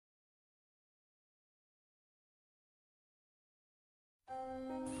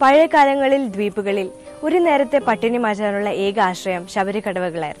പഴയ കാലങ്ങളിൽ ദ്വീപുകളിൽ ഒരു നേരത്തെ പട്ടിണി മാറ്റാനുള്ള ഏക ആശ്രയം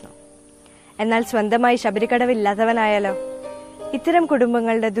ശബരിക്കടവുകളായിരുന്നു. എന്നാൽ സ്വന്തമായി ശബരിക്കടവില്ലാത്തവനായാലോ? ഇത്തരം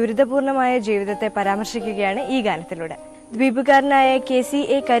കുടുംബങ്ങളുടെ ദുരിതപൂർണമായ ജീവിതത്തെ പരാമർശിക്കുകയാണ് ഈ ഗാനത്തിലൂടെ. ദ്വീപുകാരനായ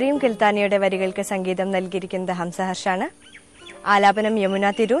KCA കരീം കിൽത്താനിയുടെ വരികൾക്ക് സംഗീതം നൽകിയിരിക്കുന്നത് ഹംസഹർഷാണ്. ആലാപനം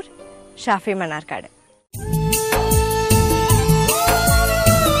യമുന തിരൂർ, ഷാഫി മണ്ണാർക്കാട്.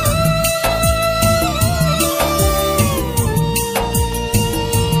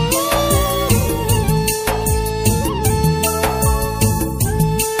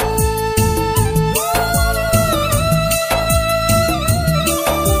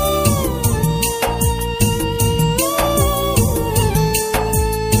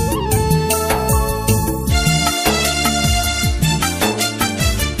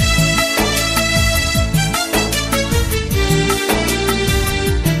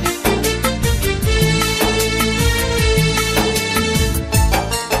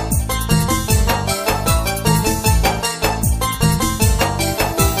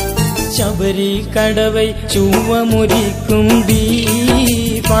 ശബരി കടവൈ ചുവമുരിക്കും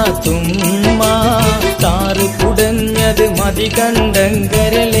ദീപാത്തുമ്മ താറ് കുടഞ്ഞത് മതി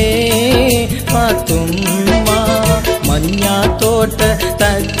കണ്ടങ്കരലേ പാത്തുമ്മ മഞ്ഞാത്തോട്ട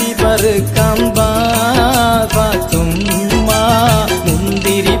തട്ടി പറുക്കമ്പാ പാത്തുമ്മ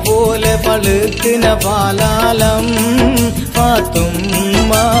മുന്തിരി പോലെ പളുക്കിന പാലാലം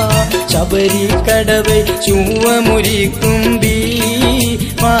പാത്തുമ്മ ശബരി കടവൈ ചുവമുരിക്കും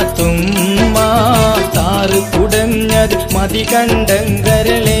പാത്തുമ്മ താറ് കുടഞ്ഞത് മതി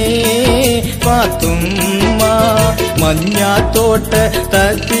കണ്ടങ്കരലേ പാത്തുമ്മ മഞ്ഞാത്തോട്ട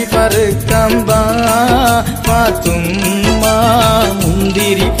തട്ടി പറുക്കമ്പാ പാത്തുമ്മ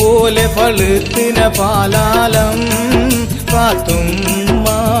മുന്തിരി പോലെ പളുത്തിന പാലാലം പാത്തുമ്മ.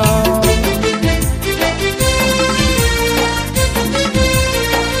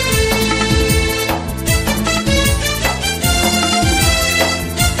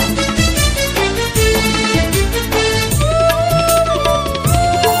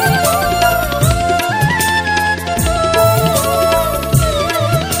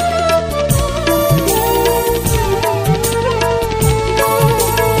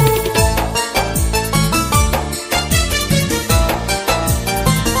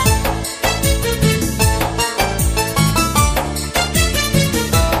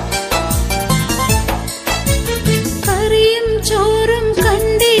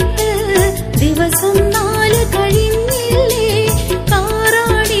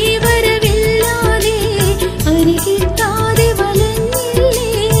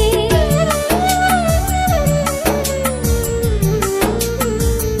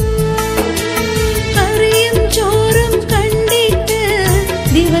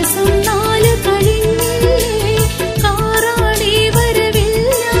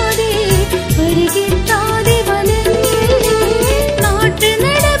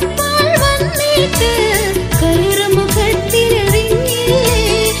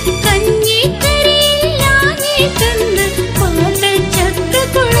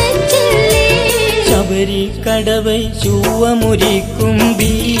 കടവൈ ചുവമുരിക്കും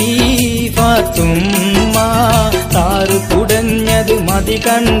പാത്തുമ്മ താറ് കുടഞ്ഞത് മതി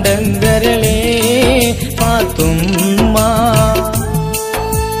കണ്ടങ്കരലേ പാത്തുമ്മ.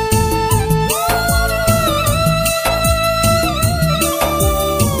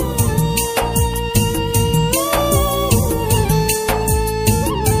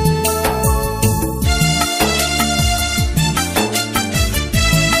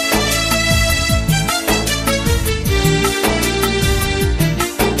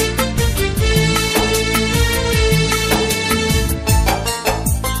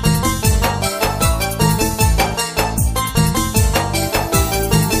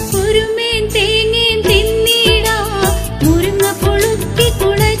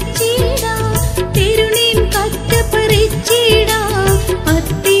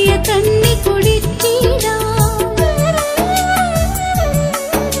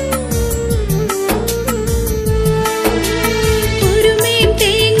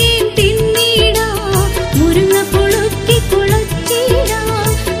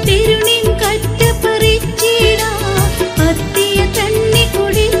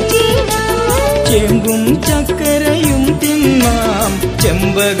 ചക്കരയും തിന്നാം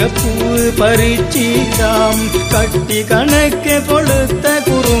ചെമ്പകപ്പൂവ് പറിച്ചിടാം കട്ടി കണക്കെ പൊളുത്ത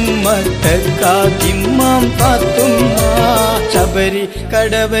കുറുമട്ടക്കാത്തിമ്മാം പാത്തുമ്മ ശബരി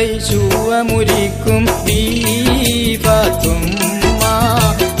കടവൈ ചുവമുരിക്കും പാത്തുമ്മ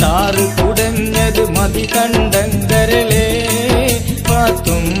താറ് കുടഞ്ഞത് മതി കണ്ടങ്കരലേ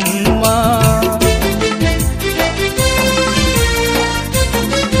പാത്തുമ്മ.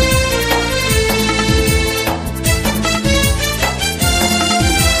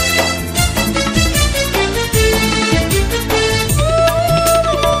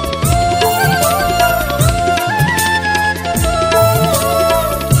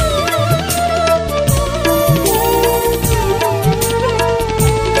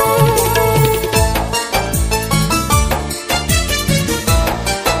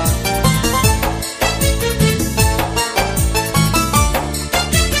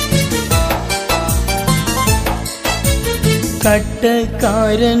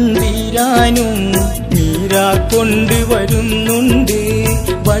 കട്ടക്കാരൻ വീരാനും മീരാ കൊണ്ടുവരുന്നുണ്ട്.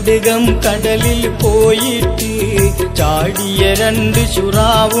 വടുകം കടലിൽ പോയിട്ട് ചാടിയ 2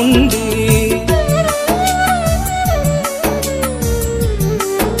 ശുറാവുണ്ട്.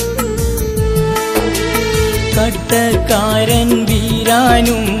 കട്ടക്കാരൻ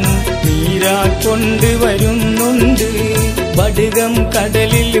വീരാനും മീരാ കൊണ്ടുവരുന്നുണ്ട്. വടുകം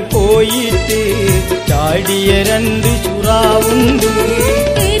കടലിൽ പോയിട്ട് ചാടിയ 2 ശുറാവുണ്ട്.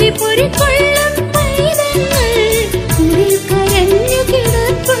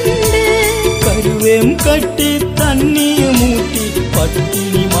 കരുവേം കട്ടി തണ്ണിയുമൂട്ടി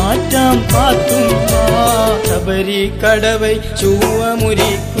പട്ടിണി മാറ്റാം പാത്തുമ്മ. ശബരിക്കടവൈ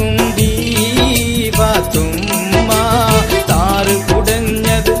ചൂവമുരിക്കും പാത്തുമ്മ. താറ്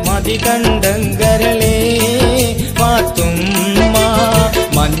കുടഞ്ഞത് മതി കണ്ടങ്കരളേ പാത്തുമ്മ.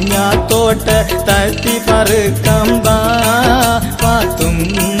 മഞ്ഞാത്തോട്ട തട്ടി പറക്കമ്പ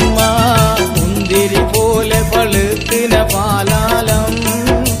പാത്തുമ്മ. മുന്തിരി പോലെ പളുത്തിന പാലാലം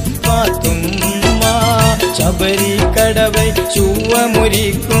പാത്തുമ്മ. ശബരിക്കടവൈ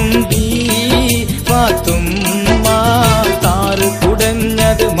ചൂവമുരിക്കും പാത്തുമ്മ. താറ്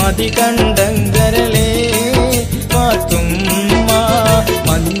കുടഞ്ഞത് മതി കണ്ടങ്കരളേ പാത്തുമ്മ.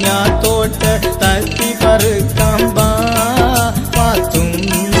 മഞ്ഞാത്തോട്ട തട്ടി പറക്കമ്പ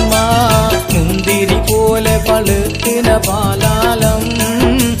പാത്തുമ്മ. മുന്തിരി പോലെ പളുത്തിന പാലാലം